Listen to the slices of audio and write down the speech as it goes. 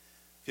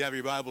you have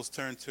your Bibles,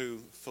 turn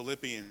to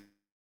Philippians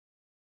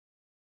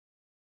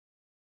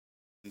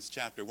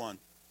chapter 1.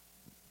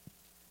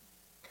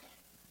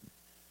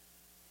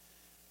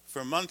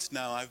 For months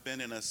now, I've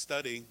been in a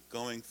study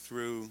going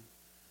through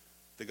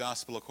the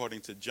Gospel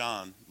according to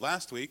John.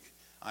 Last week,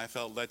 I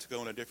felt led to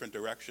go in a different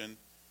direction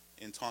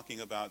in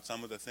talking about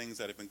some of the things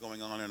that have been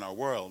going on in our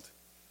world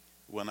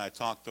when I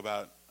talked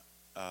about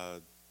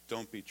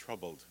don't be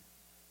troubled.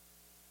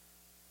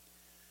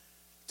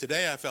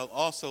 Today, I felt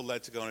also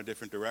led to go in a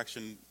different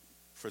direction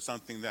for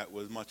something that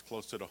was much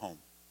closer to home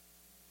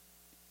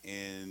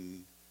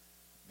in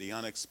the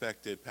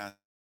unexpected passing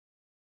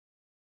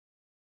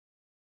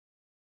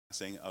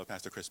of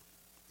Pastor Chris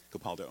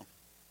Capaldo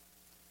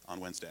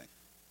on Wednesday.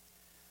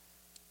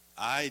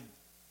 I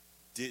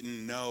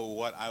didn't know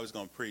what I was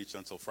going to preach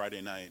until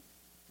Friday night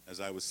as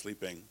I was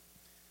sleeping,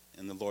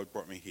 and the Lord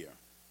brought me here.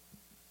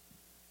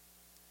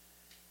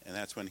 And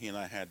that's when he and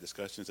I had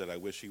discussions that I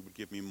wish he would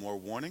give me more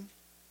warning,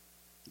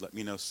 let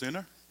me know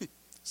sooner,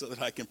 so that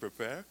I can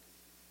prepare.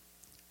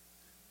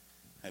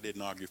 I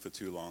didn't argue for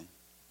too long.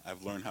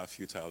 I've learned how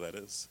futile that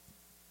is.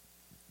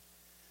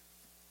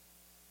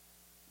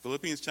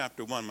 Philippians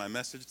chapter 1, my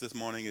message this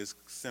morning is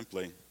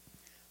simply,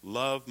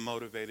 love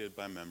motivated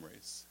by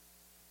memories.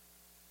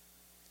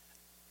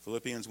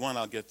 Philippians 1,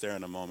 I'll get there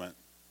in a moment.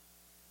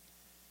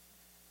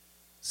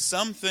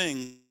 Some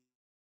things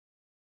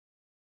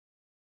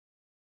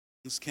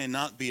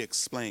cannot be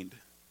explained.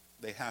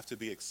 They have to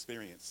be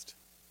experienced.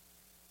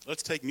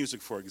 Let's take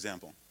music, for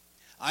example.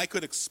 I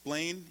could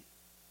explain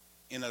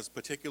in a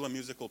particular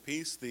musical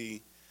piece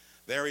the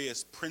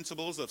various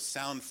principles of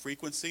sound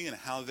frequency and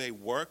how they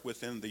work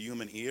within the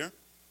human ear.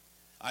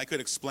 I could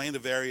explain the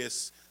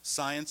various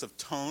science of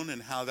tone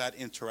and how that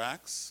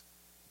interacts.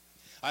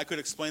 I could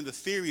explain the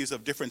theories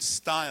of different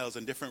styles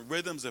and different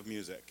rhythms of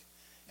music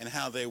and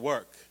how they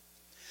work.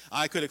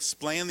 I could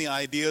explain the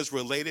ideas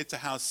related to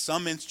how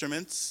some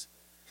instruments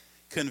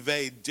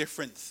convey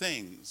different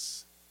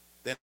things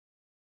than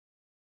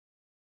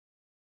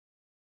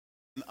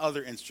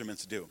other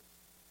instruments do.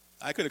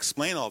 I could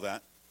explain all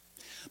that,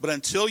 but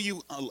until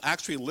you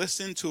actually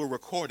listen to a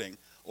recording,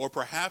 or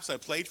perhaps I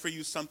played for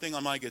you something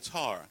on my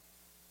guitar,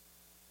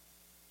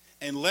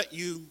 and let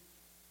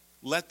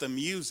the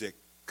music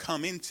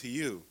come into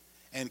you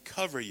and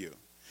cover you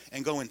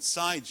and go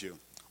inside you,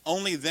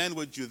 only then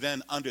would you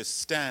then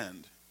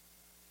understand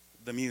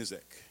the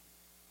music.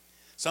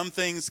 Some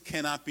things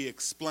cannot be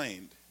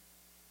explained.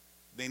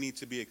 They need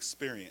to be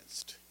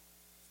experienced.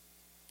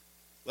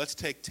 Let's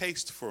take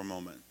taste for a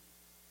moment.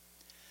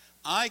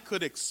 I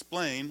could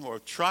explain or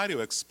try to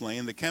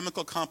explain the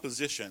chemical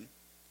composition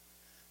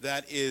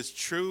that is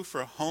true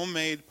for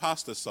homemade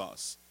pasta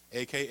sauce,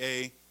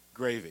 aka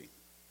gravy.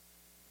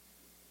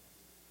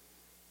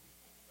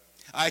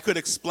 I could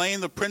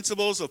explain the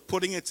principles of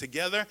putting it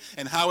together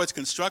and how it's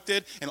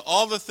constructed and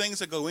all the things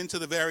that go into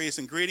the various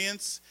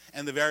ingredients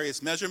and the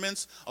various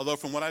measurements, although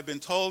from what I've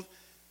been told,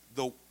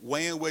 the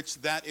way in which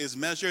that is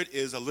measured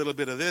is a little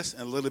bit of this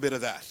and a little bit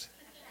of that.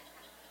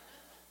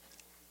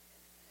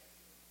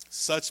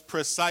 Such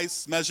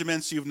precise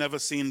measurements you've never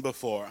seen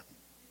before.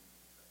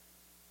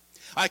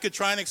 I could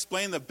try and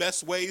explain the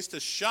best ways to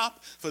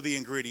shop for the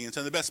ingredients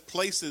and the best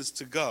places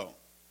to go.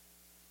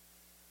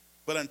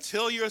 But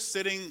until you're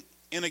sitting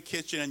in a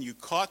kitchen and you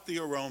caught the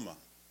aroma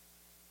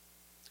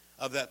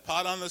of that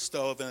pot on the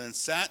stove and then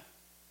sat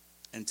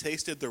and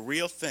tasted the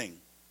real thing,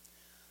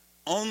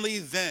 only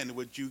then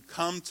would you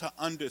come to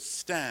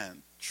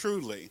understand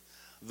truly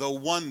the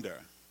wonder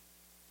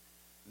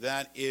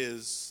that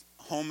is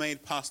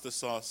homemade pasta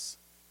sauce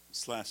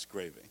 /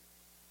 gravy.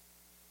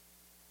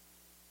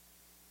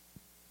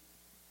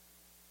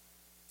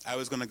 I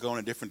was going to go in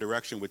a different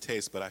direction with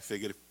taste, but I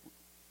figured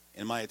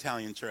in my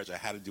Italian church I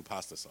had to do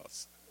pasta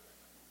sauce.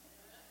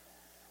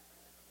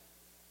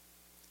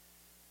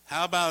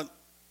 How about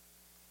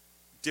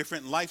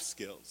different life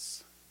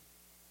skills,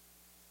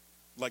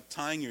 like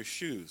tying your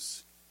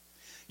shoes?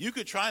 You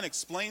could try and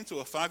explain to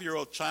a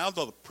 5-year-old child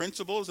all the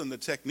principles and the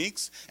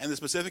techniques and the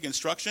specific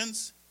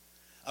instructions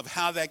of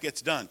how that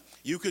gets done.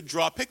 You could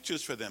draw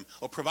pictures for them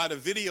or provide a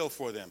video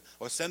for them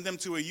or send them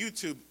to a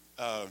YouTube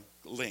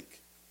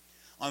link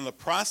on the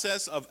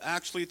process of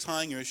actually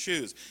tying your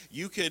shoes.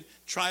 You could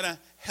try to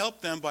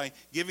help them by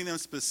giving them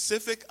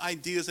specific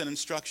ideas and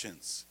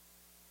instructions.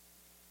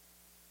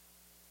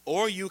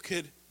 Or you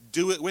could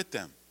do it with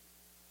them,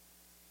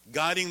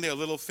 guiding their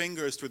little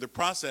fingers through the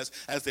process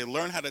as they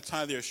learn how to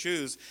tie their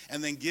shoes,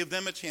 and then give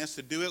them a chance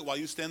to do it while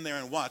you stand there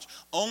and watch.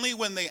 Only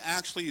when they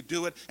actually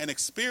do it and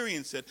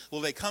experience it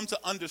will they come to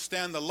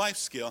understand the life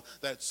skill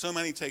that so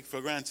many take for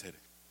granted.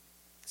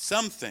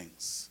 Some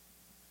things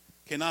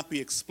cannot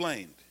be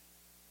explained.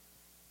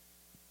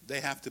 They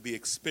have to be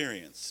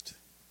experienced.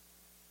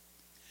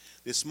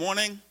 This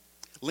morning,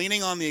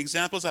 leaning on the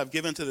examples I've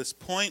given to this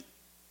point,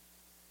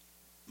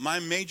 my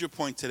major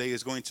point today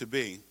is going to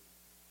be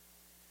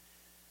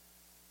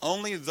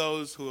only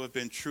those who have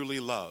been truly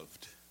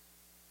loved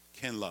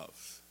can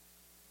love.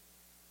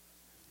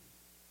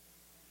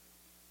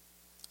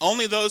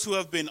 Only those who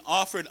have been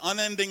offered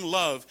unending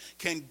love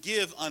can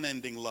give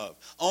unending love.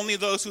 Only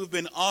those who have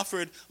been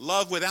offered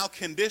love without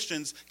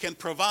conditions can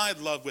provide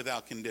love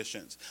without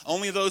conditions.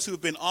 Only those who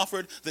have been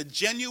offered the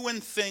genuine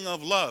thing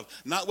of love,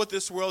 not what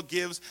this world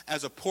gives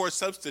as a poor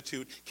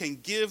substitute, can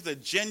give the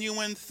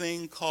genuine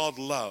thing called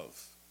love.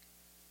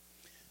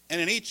 And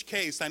in each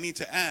case, I need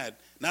to add,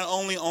 not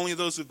only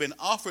those who've been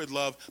offered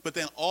love, but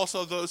then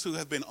also those who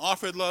have been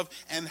offered love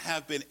and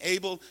have been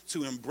able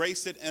to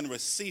embrace it and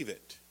receive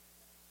it,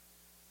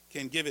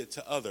 can give it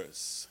to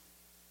others.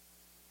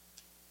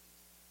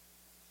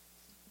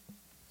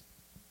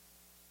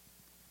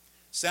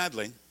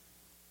 Sadly,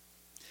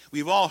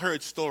 we've all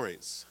heard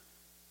stories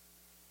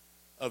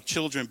of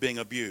children being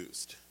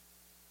abused,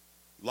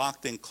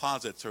 locked in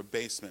closets or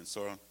basements,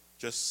 or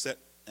just set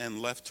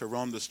and left to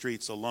roam the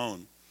streets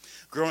alone.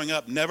 Growing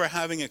up, never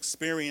having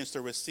experienced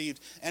or received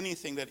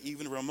anything that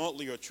even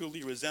remotely or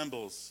truly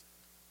resembles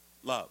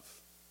love.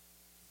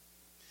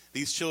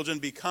 These children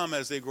become,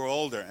 as they grow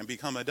older and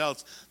become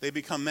adults, they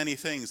become many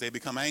things. They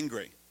become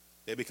angry.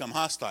 They become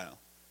hostile.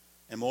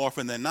 And more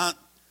often than not,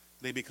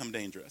 they become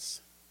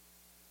dangerous.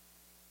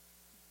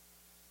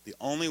 The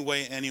only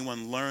way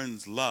anyone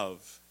learns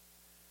love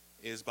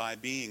is by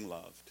being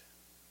loved.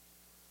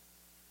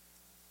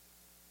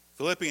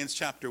 Philippians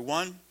chapter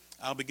 1,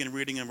 I'll begin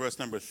reading in verse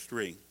number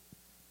 3.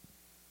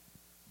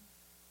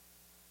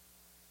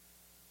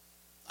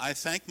 I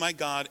thank my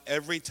God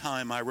every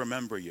time I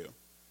remember you.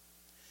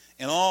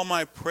 In all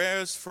my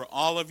prayers for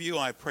all of you,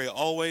 I pray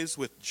always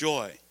with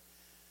joy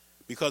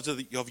because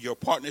of your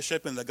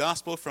partnership in the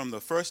gospel from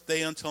the first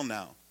day until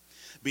now,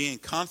 being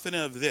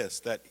confident of this,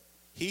 that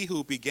he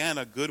who began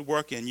a good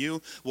work in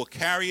you will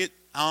carry it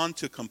on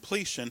to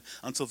completion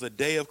until the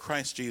day of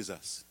Christ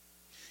Jesus.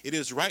 It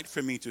is right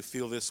for me to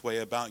feel this way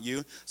about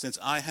you, since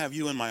I have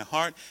you in my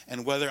heart,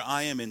 and whether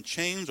I am in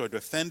chains or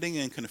defending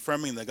and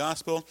confirming the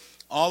gospel,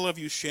 all of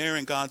you share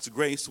in God's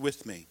grace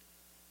with me.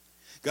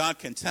 God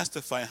can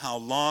testify how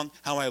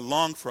I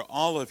long for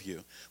all of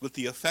you with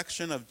the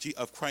affection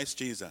of Christ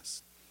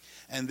Jesus.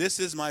 And this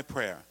is my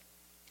prayer,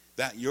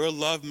 that your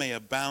love may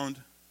abound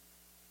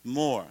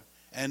more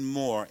and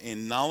more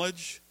in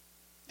knowledge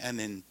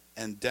and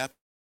depth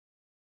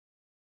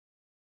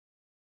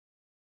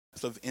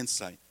of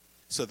insight,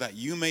 so that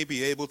you may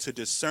be able to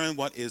discern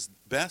what is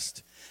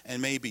best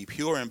and may be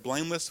pure and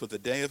blameless for the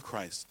day of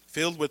Christ,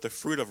 filled with the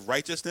fruit of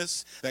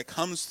righteousness that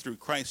comes through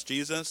Christ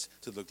Jesus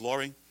to the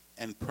glory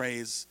and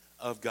praise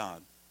of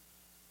God.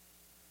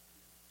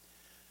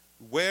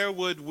 Where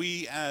would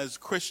we as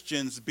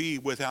Christians be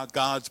without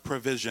God's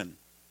provision?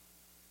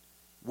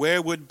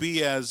 Where would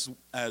we as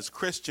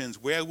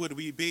Christians, where would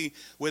we be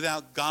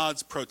without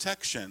God's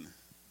protection?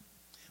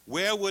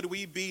 Where would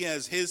we be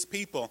as his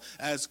people,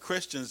 as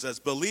Christians, as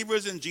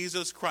believers in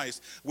Jesus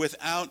Christ,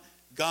 without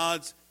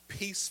God's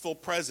peaceful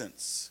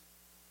presence?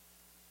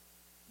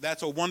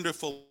 That's a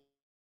wonderful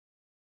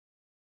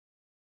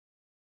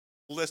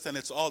list, and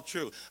it's all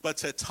true. But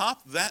to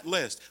top that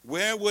list,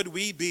 where would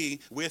we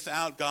be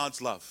without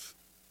God's love?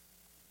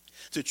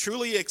 To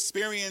truly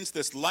experience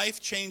this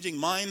life-changing,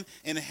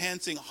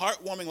 mind-enhancing,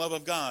 heartwarming love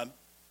of God,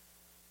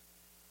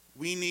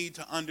 we need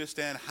to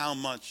understand how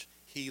much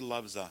he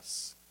loves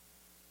us.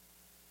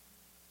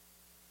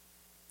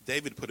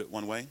 David put it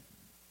one way.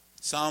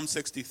 Psalm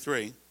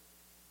 63,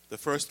 the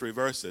first 3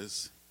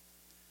 verses.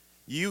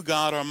 You,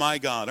 God, are my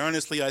God.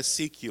 Earnestly I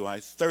seek you. I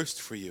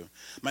thirst for you.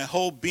 My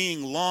whole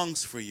being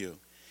longs for you.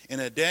 In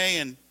a day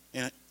and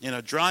in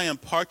a dry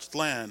and parched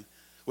land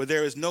where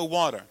there is no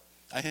water,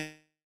 I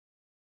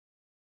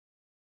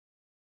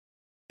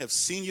have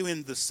seen you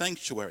in the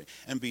sanctuary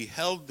and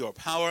beheld your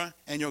power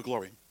and your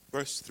glory.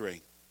 Verse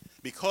 3.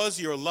 Because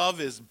your love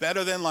is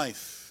better than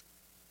life,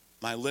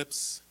 my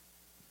lips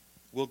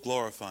will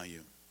glorify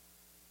you.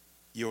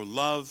 Your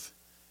love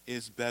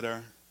is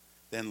better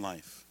than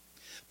life.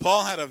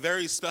 Paul had a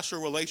very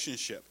special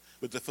relationship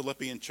with the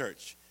Philippian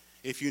church.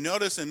 If you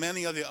notice in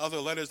many of the other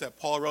letters that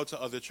Paul wrote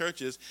to other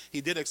churches, he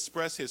did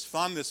express his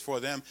fondness for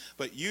them,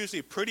 but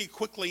usually pretty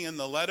quickly in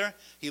the letter,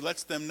 he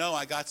lets them know,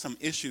 I got some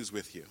issues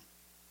with you.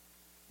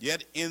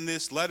 Yet in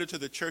this letter to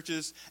the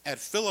churches at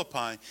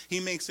Philippi, he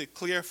makes it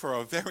clear for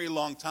a very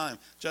long time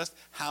just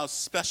how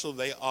special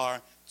they are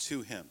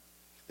to him.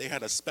 They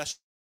had a special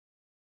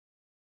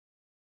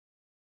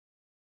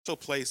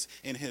place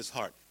in his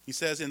heart. He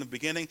says in the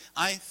beginning,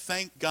 I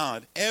thank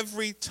God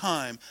every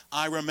time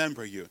I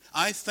remember you.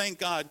 I thank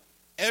God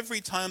every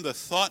time the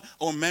thought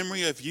or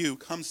memory of you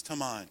comes to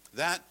mind.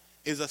 That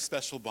is a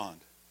special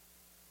bond.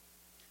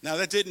 Now,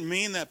 that didn't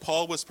mean that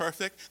Paul was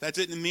perfect. That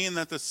didn't mean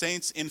that the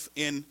saints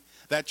in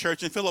that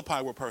church in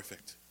Philippi were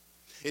perfect.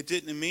 It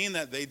didn't mean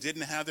that they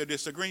didn't have their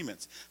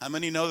disagreements. How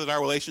many know that our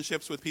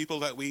relationships with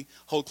people that we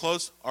hold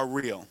close are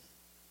real?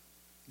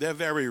 They're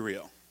very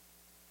real.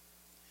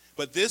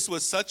 But this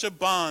was such a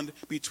bond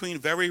between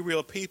very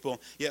real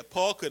people, yet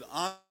Paul could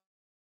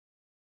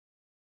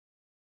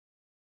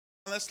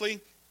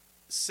honestly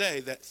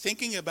say that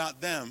thinking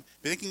about them,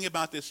 thinking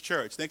about this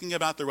church, thinking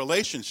about the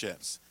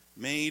relationships,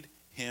 made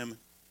him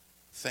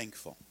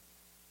thankful.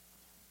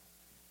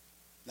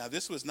 Now,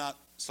 this was not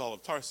Saul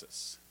of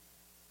Tarsus.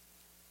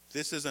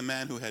 This is a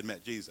man who had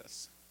met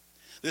Jesus.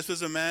 This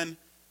was a man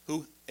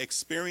who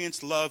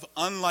experienced love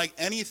unlike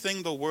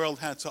anything the world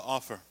had to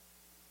offer.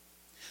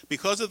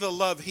 Because of the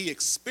love he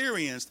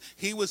experienced,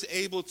 he was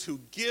able to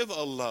give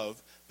a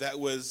love that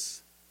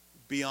was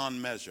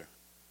beyond measure.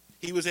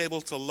 He was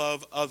able to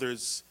love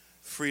others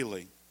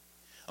freely.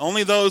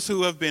 Only those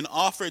who have been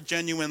offered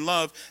genuine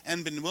love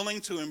and been willing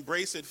to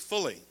embrace it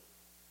fully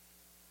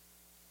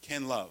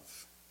can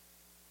love.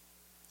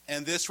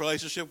 And this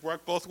relationship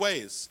worked both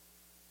ways.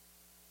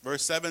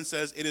 Verse 7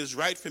 says, "It is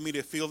right for me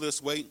to feel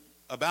this way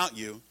about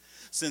you,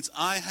 since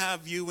I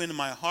have you in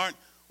my heart,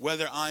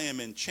 whether I am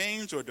in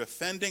chains or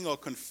defending or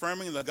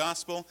confirming the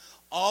gospel,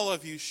 all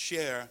of you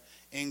share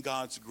in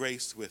God's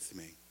grace with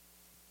me."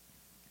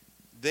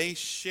 They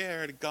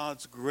shared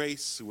God's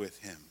grace with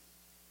him.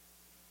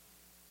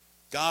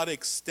 God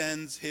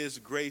extends his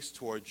grace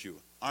towards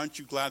you. Aren't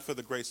you glad for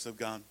the grace of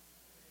God?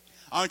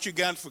 Aren't you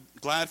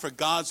glad for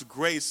God's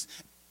grace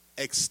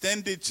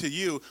extended to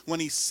you when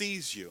he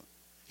sees you?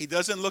 He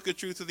doesn't look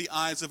at you through the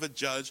eyes of a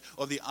judge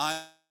or the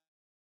eyes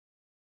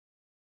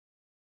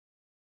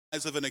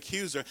of an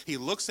accuser. He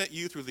looks at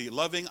you through the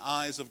loving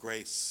eyes of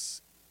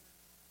grace.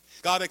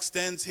 God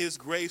extends his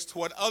grace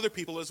toward other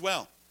people as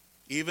well.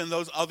 Even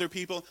those other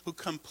people who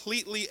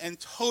completely and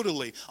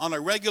totally, on a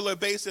regular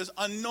basis,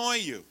 annoy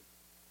you.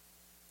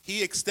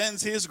 He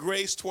extends his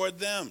grace toward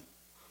them.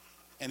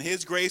 And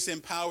his grace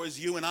empowers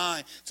you and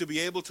I to be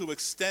able to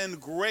extend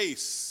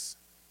grace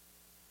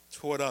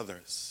toward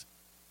others.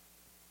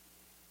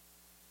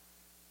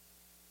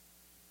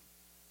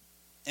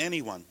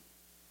 Anyone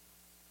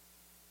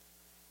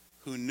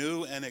who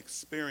knew and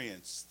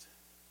experienced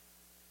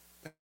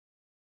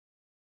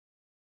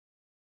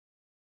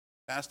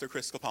Pastor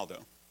Chris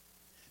Capaldo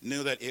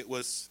knew what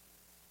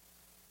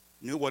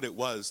it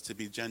was to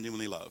be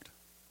genuinely loved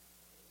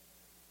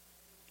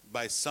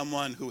by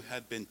someone who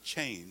had been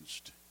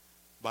changed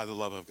by the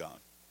love of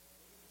God.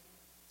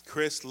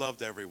 Chris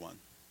loved everyone.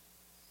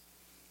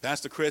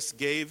 Pastor Chris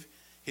gave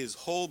his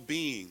whole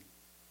being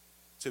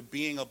to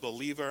being a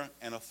believer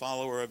and a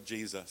follower of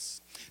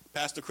Jesus.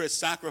 Pastor Chris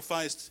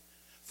sacrificed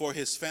for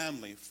his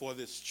family, for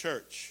this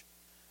church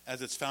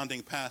as its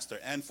founding pastor,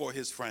 and for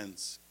his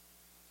friends.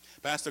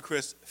 Pastor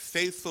Chris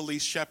faithfully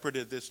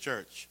shepherded this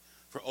church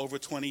for over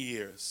 20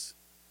 years.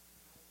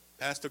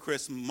 Pastor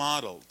Chris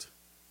modeled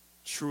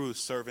true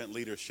servant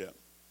leadership.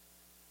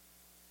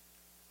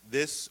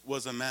 This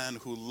was a man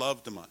who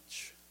loved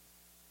much.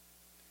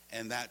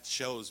 And that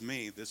shows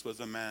me this was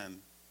a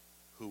man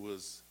who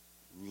was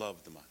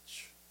loved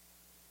much.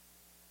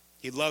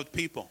 He loved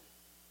people.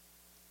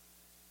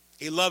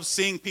 He loved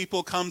seeing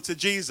people come to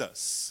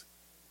Jesus.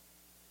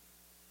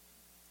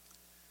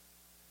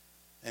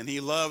 And he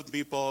loved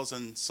meatballs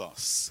and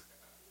sauce.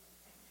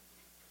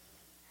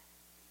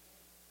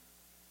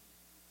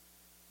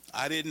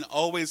 I didn't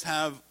always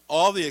have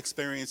all the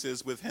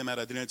experiences with him at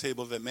a dinner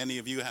table that many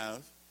of you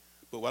have.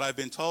 But what I've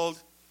been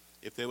told,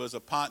 if there was a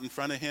pot in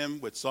front of him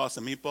with sauce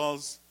and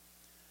meatballs,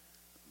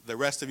 the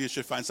rest of you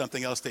should find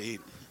something else to eat.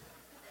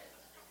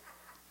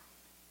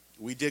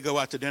 We did go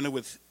out to dinner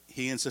with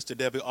he and Sister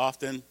Debbie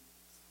often,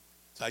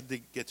 so I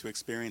did get to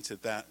experience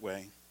it that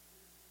way.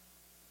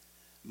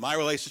 My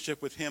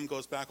relationship with him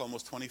goes back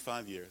almost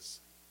 25 years.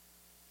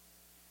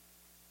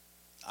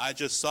 I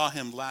just saw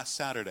him last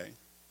Saturday.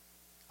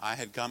 I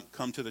had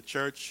come to the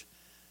church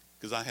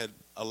because I had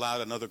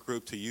allowed another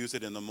group to use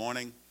it in the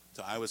morning,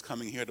 so I was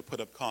coming here to put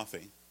up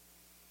coffee.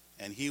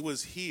 And he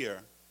was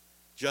here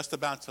just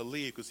about to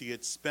leave because he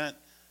had spent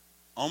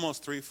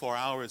almost 3-4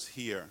 hours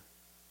here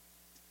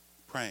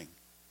praying,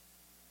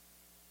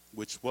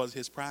 which was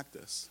his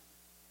practice.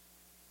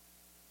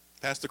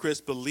 Pastor Chris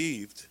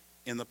believed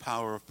in the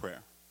power of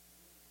prayer.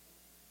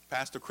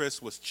 Pastor Chris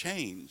was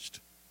changed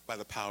by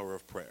the power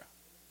of prayer.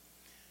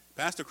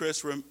 Pastor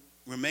Chris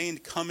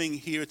remained coming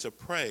here to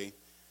pray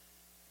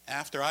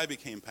after I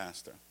became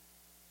pastor,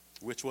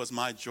 which was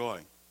my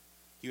joy.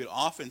 He would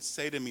often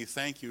say to me,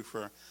 "Thank you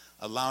for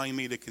allowing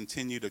me to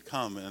continue to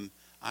come." And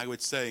I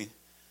would say,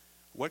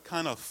 what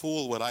kind of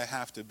fool would I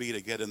have to be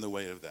to get in the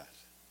way of that?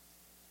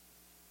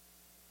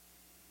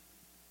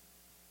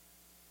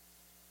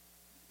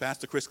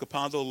 Pastor Chris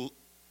Capaldo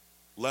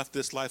left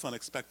this life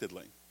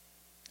unexpectedly,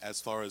 as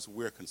far as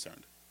we're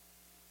concerned.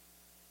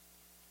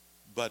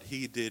 But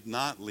he did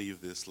not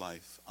leave this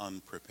life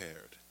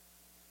unprepared.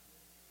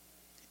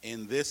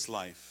 In this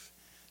life,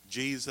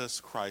 Jesus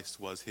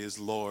Christ was his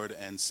Lord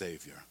and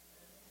Savior.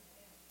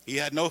 He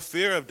had no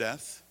fear of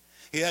death.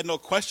 He had no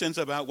questions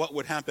about what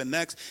would happen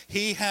next.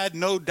 He had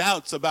no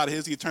doubts about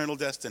his eternal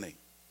destiny.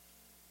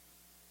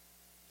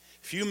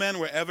 Few men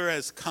were ever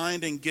as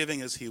kind and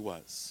giving as he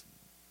was.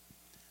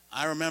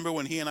 I remember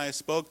when he and I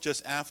spoke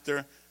just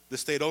after the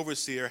state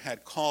overseer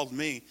had called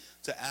me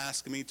to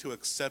ask me to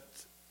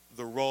accept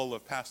the role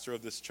of pastor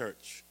of this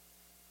church.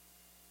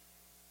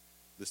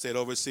 The state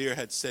overseer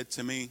had said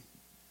to me,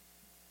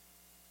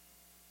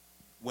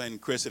 when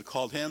Chris had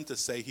called him to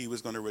say he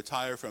was going to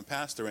retire from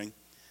pastoring,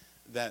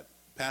 that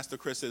Pastor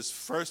Chris's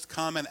first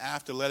comment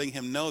after letting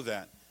him know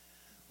that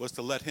was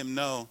to let him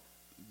know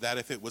that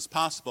if it was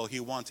possible, he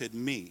wanted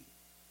me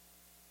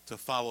to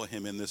follow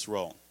him in this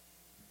role.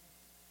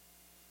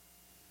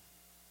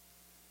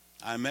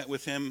 I met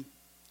with him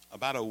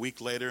about a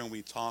week later, and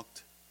we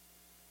talked,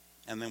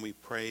 and then we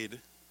prayed.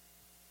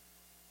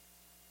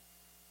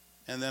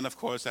 And then, of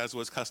course, as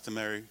was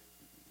customary,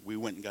 we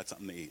went and got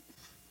something to eat.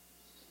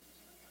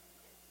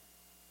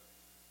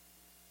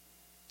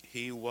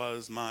 He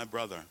was my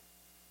brother.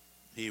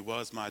 He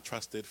was my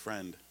trusted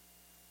friend.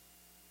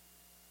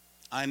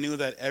 I knew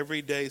that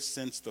every day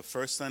since the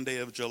first Sunday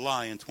of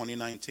July in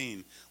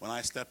 2019, when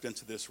I stepped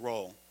into this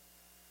role,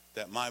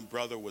 that my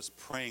brother was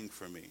praying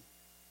for me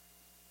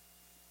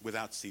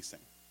without ceasing.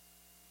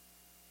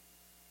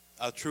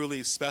 A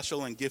truly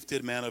special and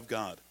gifted man of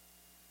God.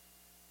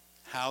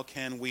 How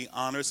can we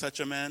honor such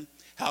a man?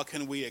 How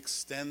can we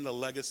extend the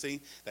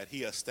legacy that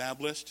he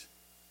established?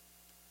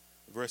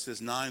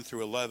 Verses 9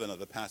 through 11 of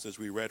the passage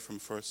we read from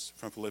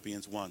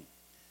Philippians 1.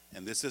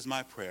 And this is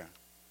my prayer,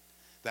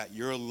 that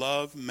your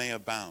love may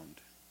abound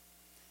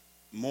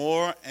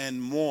more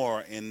and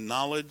more in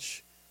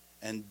knowledge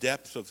and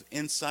depth of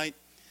insight,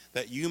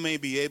 that you may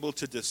be able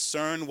to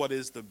discern what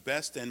is the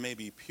best and may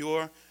be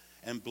pure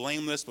and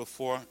blameless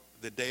before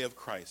the day of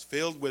Christ,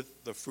 filled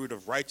with the fruit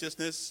of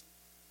righteousness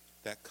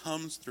that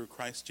comes through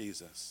Christ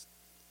Jesus,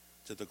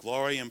 to the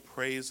glory and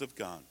praise of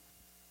God.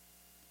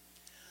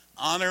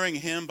 Honoring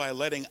him by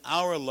letting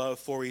our love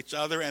for each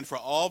other and for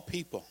all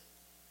people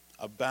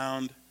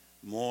abound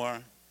more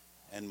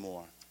and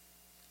more.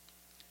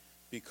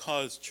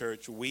 Because,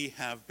 church, we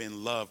have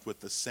been loved with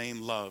the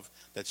same love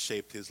that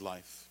shaped his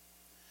life.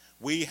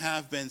 We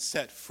have been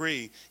set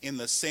free in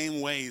the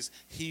same ways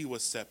he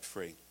was set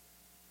free.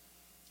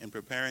 In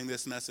preparing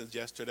this message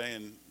yesterday,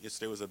 and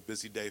yesterday was a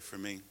busy day for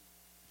me,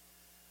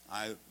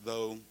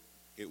 though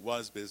it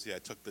was busy, I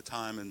took the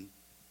time and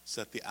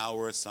set the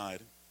hour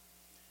aside,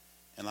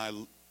 and I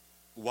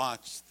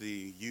watched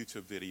the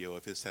YouTube video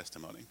of his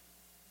testimony.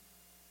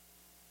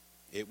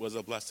 It was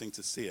a blessing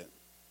to see it.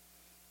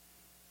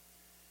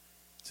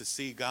 To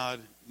see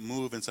God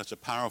move in such a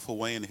powerful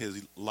way in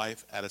his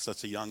life at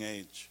such a young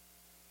age.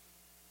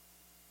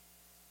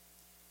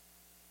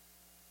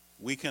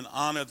 We can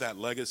honor that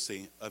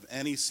legacy of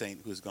any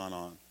saint who's gone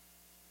on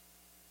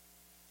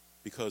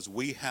because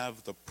we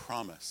have the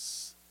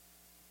promise,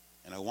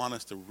 and I want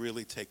us to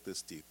really take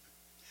this deep.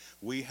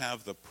 We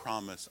have the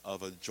promise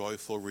of a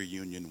joyful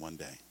reunion one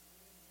day.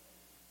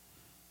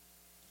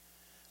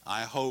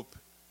 I hope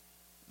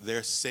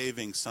they're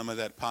saving some of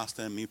that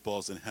pasta and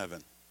meatballs in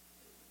heaven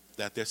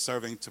that they're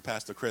serving to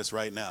Pastor Chris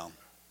right now.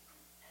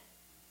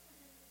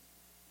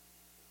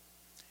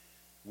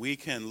 We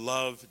can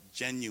love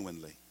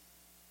genuinely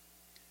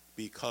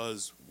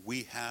because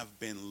we have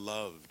been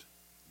loved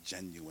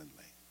genuinely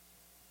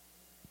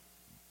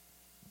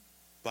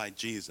by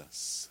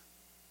Jesus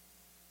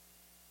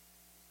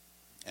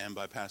and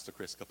by Pastor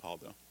Chris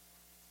Capaldo.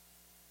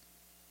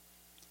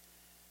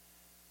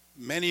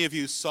 Many of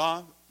you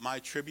saw my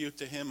tribute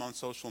to him on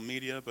social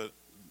media, but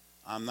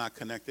I'm not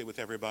connected with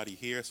everybody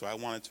here, so I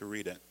wanted to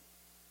read it.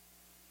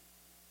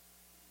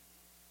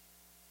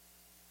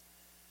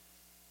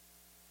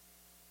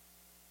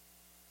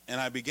 And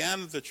I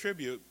began the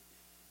tribute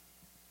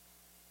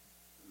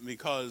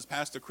because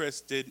Pastor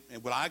Chris did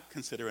what I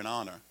consider an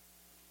honor.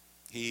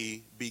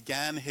 He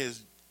began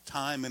his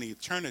time in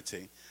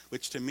eternity,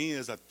 which to me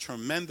is a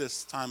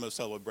tremendous time of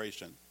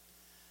celebration.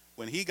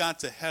 When he got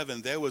to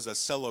heaven, there was a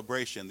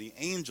celebration. The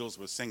angels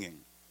were singing.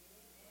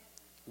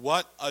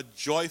 What a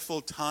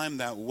joyful time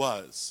that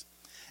was.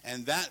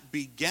 And that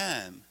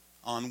began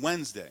on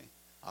Wednesday,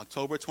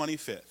 October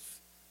 25th,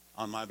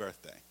 on my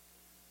birthday.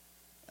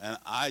 And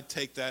I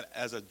take that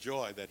as a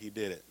joy that he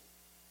did it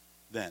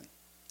then.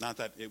 Not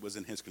that it was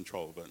in his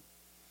control, but.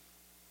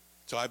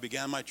 So I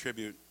began my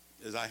tribute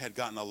as I had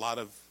gotten a lot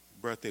of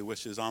birthday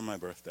wishes on my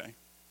birthday.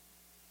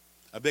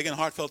 A big and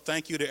heartfelt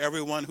thank you to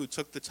everyone who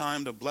took the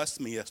time to bless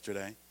me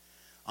yesterday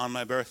on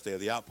my birthday.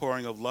 The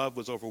outpouring of love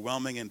was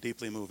overwhelming and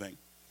deeply moving.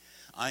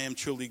 I am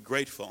truly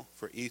grateful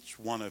for each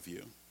one of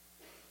you.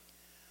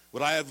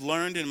 What I have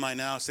learned in my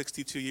now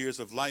 62 years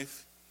of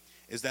life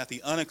is that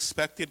the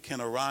unexpected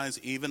can arise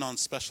even on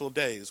special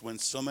days when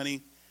so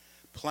many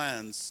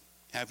plans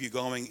have you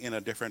going in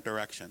a different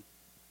direction.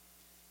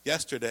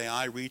 Yesterday,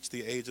 I reached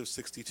the age of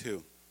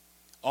 62.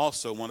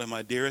 Also, one of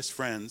my dearest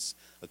friends,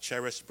 a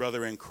cherished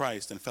brother in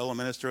Christ and fellow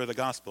minister of the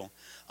gospel,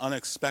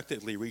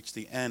 unexpectedly reached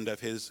the end of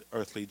his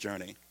earthly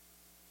journey.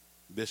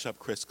 Bishop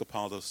Chris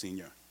Capaldo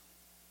Sr.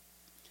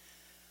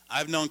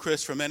 I've known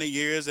Chris for many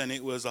years, and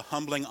it was a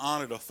humbling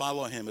honor to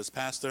follow him as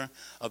pastor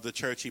of the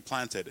church he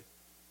planted.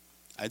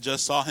 I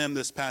just saw him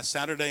this past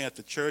Saturday at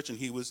the church,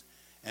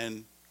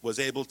 and was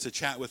able to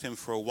chat with him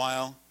for a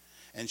while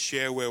and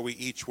share where we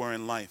each were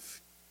in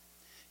life.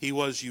 He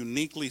was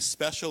uniquely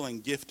special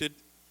and gifted.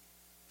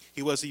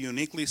 He was a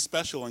uniquely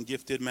special and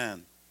gifted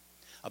man,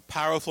 a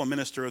powerful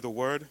minister of the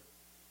word,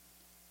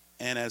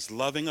 and as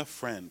loving a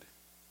friend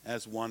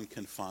as one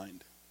can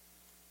find.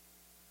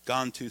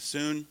 Gone too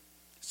soon,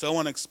 so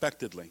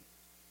unexpectedly,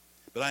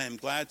 but I am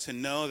glad to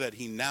know that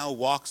he now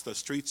walks the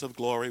streets of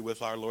glory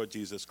with our Lord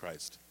Jesus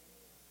Christ.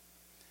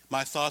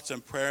 My thoughts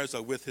and prayers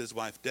are with his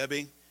wife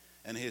Debbie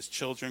and his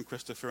children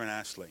Christopher and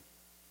Ashley.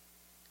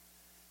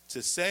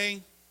 To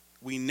say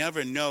we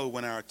never know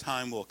when our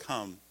time will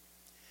come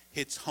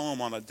hits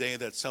home on a day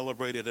that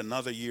celebrated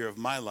another year of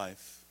my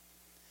life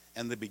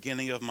and the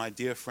beginning of my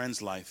dear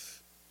friend's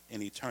life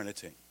in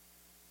eternity.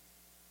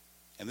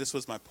 And this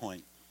was my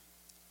point,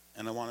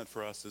 and I want it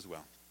for us as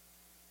well.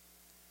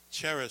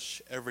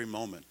 Cherish every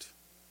moment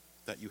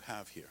that you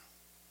have here.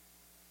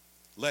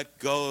 Let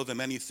go of the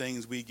many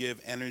things we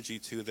give energy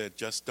to that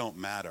just don't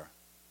matter.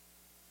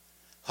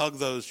 Hug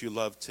those you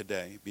love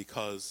today,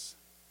 because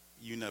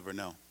you never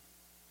know.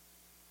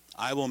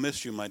 I will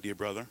miss you, my dear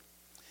brother,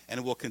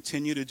 and will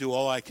continue to do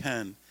all I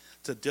can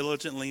to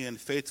diligently and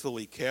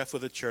faithfully care for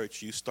the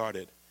church you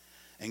started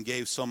and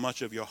gave so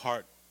much of your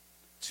heart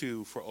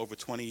to for over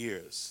 20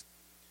 years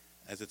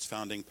as its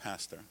founding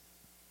pastor.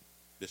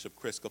 Bishop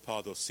Chris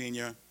Capaldo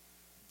Sr.,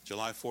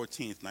 July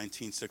 14th,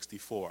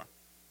 1964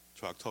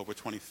 to October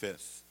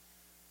 25th,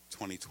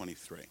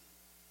 2023.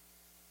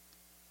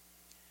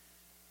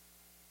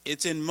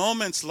 It's in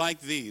moments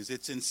like these,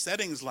 it's in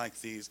settings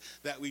like these,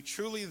 that we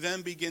truly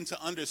then begin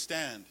to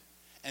understand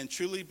and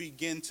truly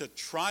begin to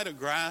try to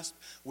grasp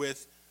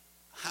with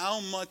how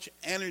much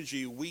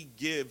energy we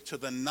give to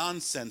the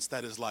nonsense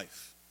that is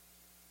life.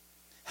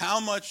 How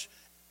much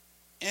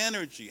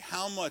energy,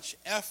 how much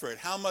effort,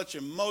 how much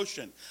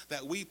emotion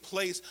that we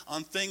place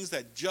on things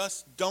that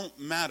just don't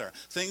matter,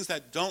 things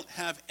that don't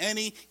have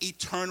any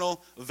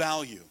eternal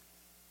value.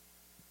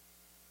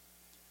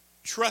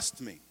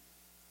 Trust me,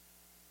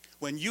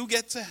 when you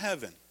get to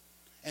heaven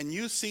and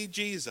you see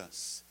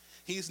Jesus,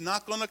 he's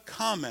not going to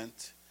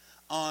comment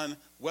on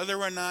whether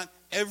or not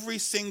every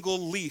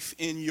single leaf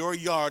in your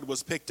yard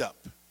was picked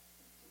up.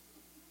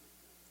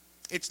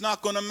 It's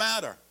not going to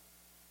matter.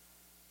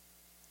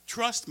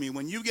 Trust me,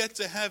 when you get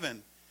to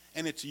heaven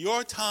and it's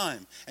your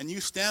time and you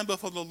stand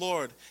before the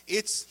Lord,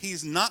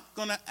 he's not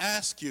going to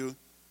ask you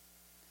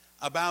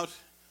about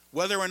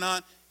whether or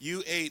not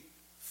you ate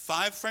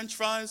 5 French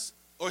fries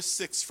or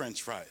 6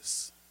 French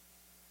fries.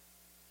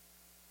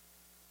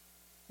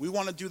 We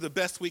want to do the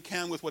best we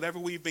can with whatever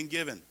we've been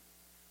given.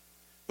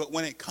 But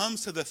when it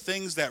comes to the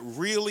things that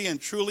really and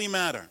truly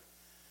matter,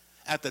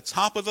 at the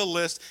top of the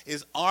list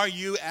is, are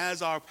you,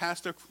 as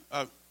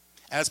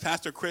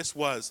Pastor Chris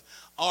was,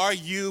 are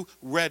you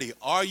ready?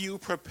 Are you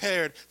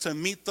prepared to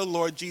meet the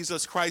Lord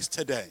Jesus Christ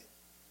today?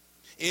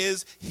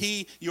 Is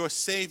he your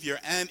Savior,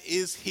 and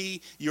is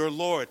he your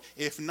Lord?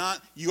 If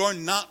not, you're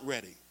not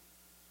ready.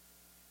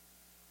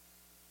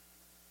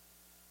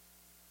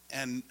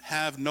 And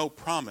have no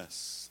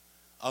promise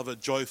of a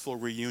joyful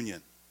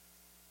reunion.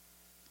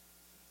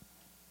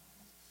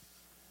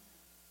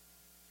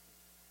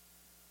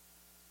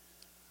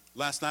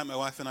 Last night, my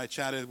wife and I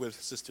chatted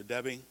with Sister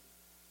Debbie.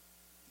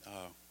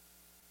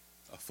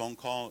 A phone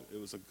call. It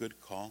was a good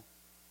call.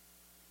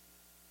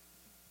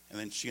 And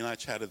then she and I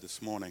chatted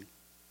this morning.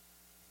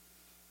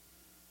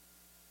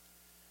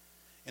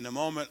 In a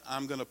moment,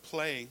 I'm going to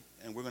play,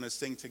 and we're going to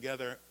sing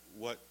together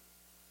what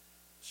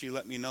she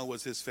let me know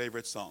was his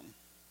favorite song.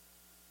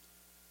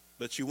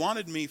 But she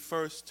wanted me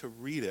first to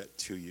read it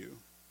to you,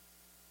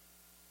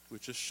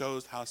 which just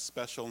shows how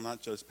special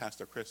not just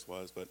Pastor Chris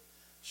was, but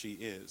she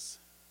is.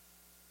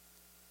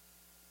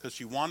 Because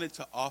she wanted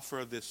to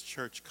offer this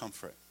church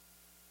comfort.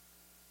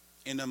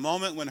 In a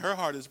moment when her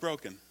heart is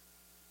broken,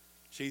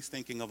 she's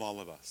thinking of all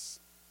of us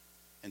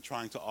and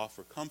trying to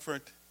offer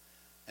comfort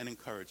and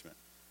encouragement.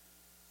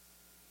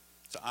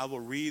 So I will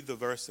read the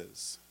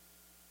verses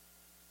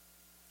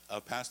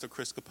of Pastor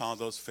Chris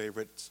Capaldo's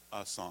favorite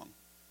song,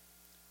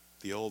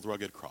 The Old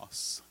Rugged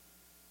Cross.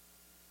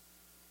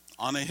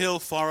 On a hill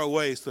far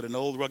away stood an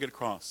old rugged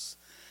cross,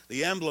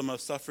 the emblem of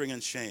suffering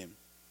and shame.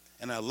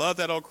 And I love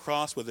that old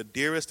cross with the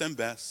dearest and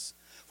best,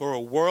 for a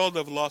world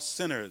of lost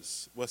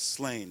sinners was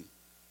slain.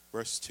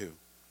 Verse 2.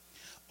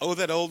 Oh,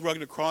 that old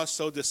rugged cross,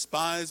 so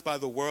despised by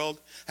the world,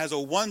 has a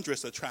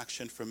wondrous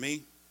attraction for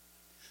me.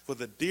 For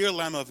the dear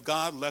Lamb of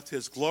God left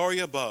his glory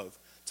above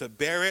to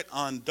bear it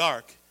on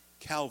dark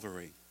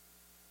Calvary.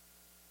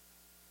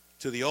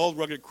 To the old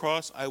rugged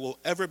cross I will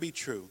ever be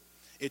true.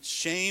 Its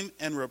shame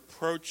and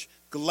reproach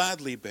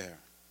gladly bear.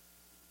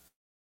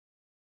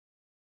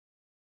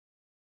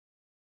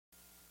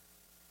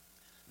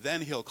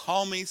 Then he'll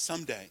call me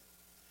someday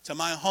to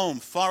my home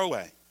far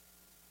away,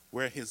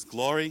 where his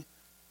glory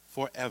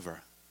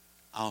forever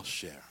I'll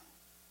share.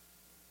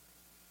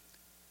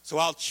 So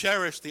I'll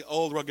cherish the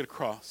old rugged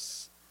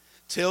cross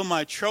till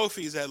my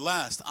trophies at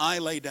last I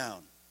lay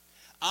down.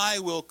 I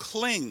will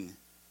cling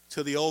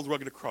to the old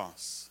rugged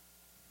cross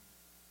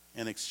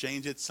and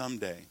exchange it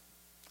someday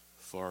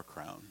for a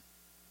crown.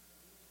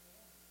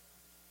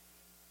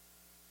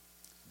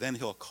 Then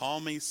he'll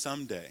call me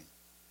someday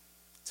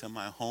to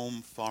my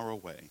home far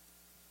away,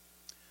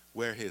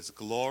 where his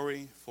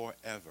glory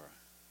forever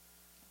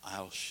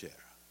I'll share.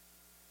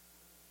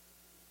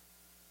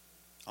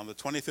 On the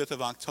 25th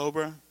of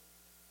October,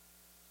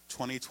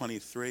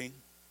 2023,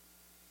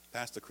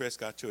 Pastor Chris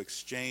got to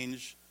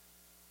exchange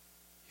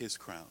his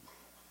crown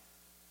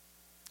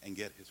and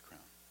get his crown.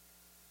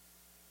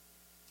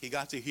 He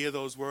got to hear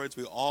those words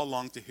we all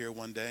long to hear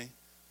one day.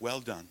 Well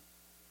done,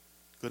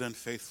 good and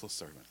faithful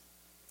servant.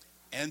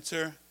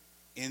 Enter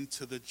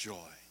into the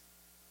joy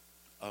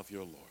of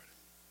your Lord.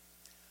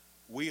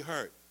 We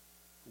hurt,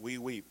 we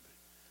weep.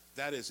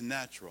 That is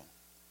natural.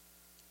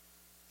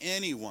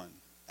 Anyone,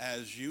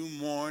 as you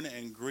mourn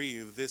and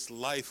grieve this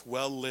life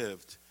well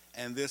lived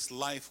and this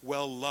life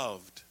well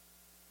loved,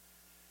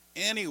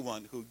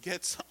 anyone who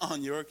gets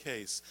on your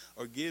case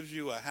or gives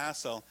you a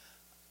hassle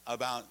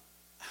about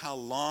how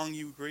long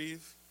you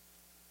grieve,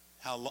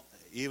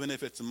 even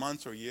if it's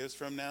months or years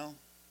from now,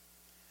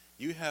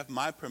 you have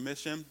my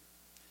permission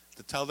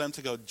to tell them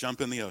to go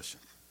jump in the ocean.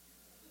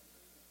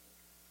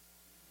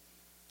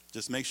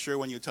 Just make sure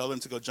when you tell them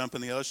to go jump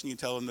in the ocean, you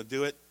tell them to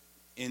do it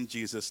in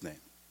Jesus' name.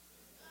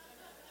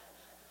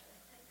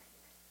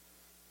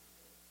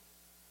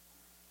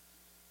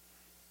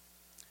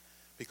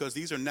 Because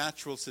these are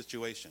natural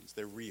situations.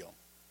 They're real.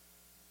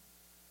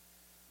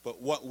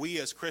 But what we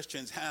as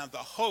Christians have, the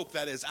hope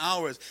that is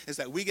ours, is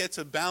that we get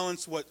to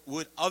balance what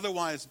would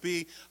otherwise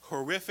be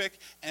horrific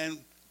and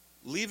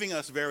leaving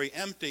us very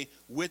empty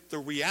with the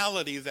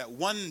reality that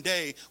one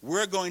day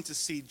we're going to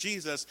see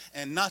Jesus,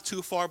 and not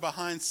too far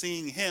behind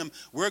seeing him,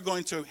 we're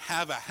going to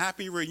have a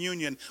happy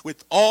reunion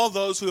with all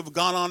those who have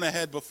gone on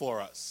ahead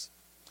before us.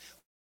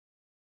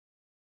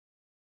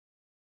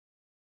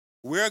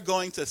 We're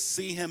going to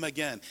see him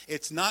again.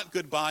 It's not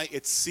goodbye,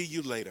 it's see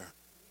you later.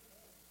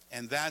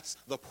 And that's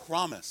the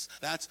promise.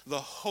 That's the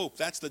hope.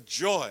 That's the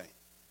joy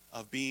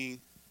of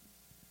being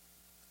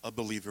a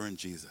believer in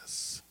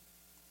Jesus.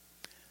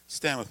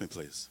 Stand with me,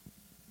 please.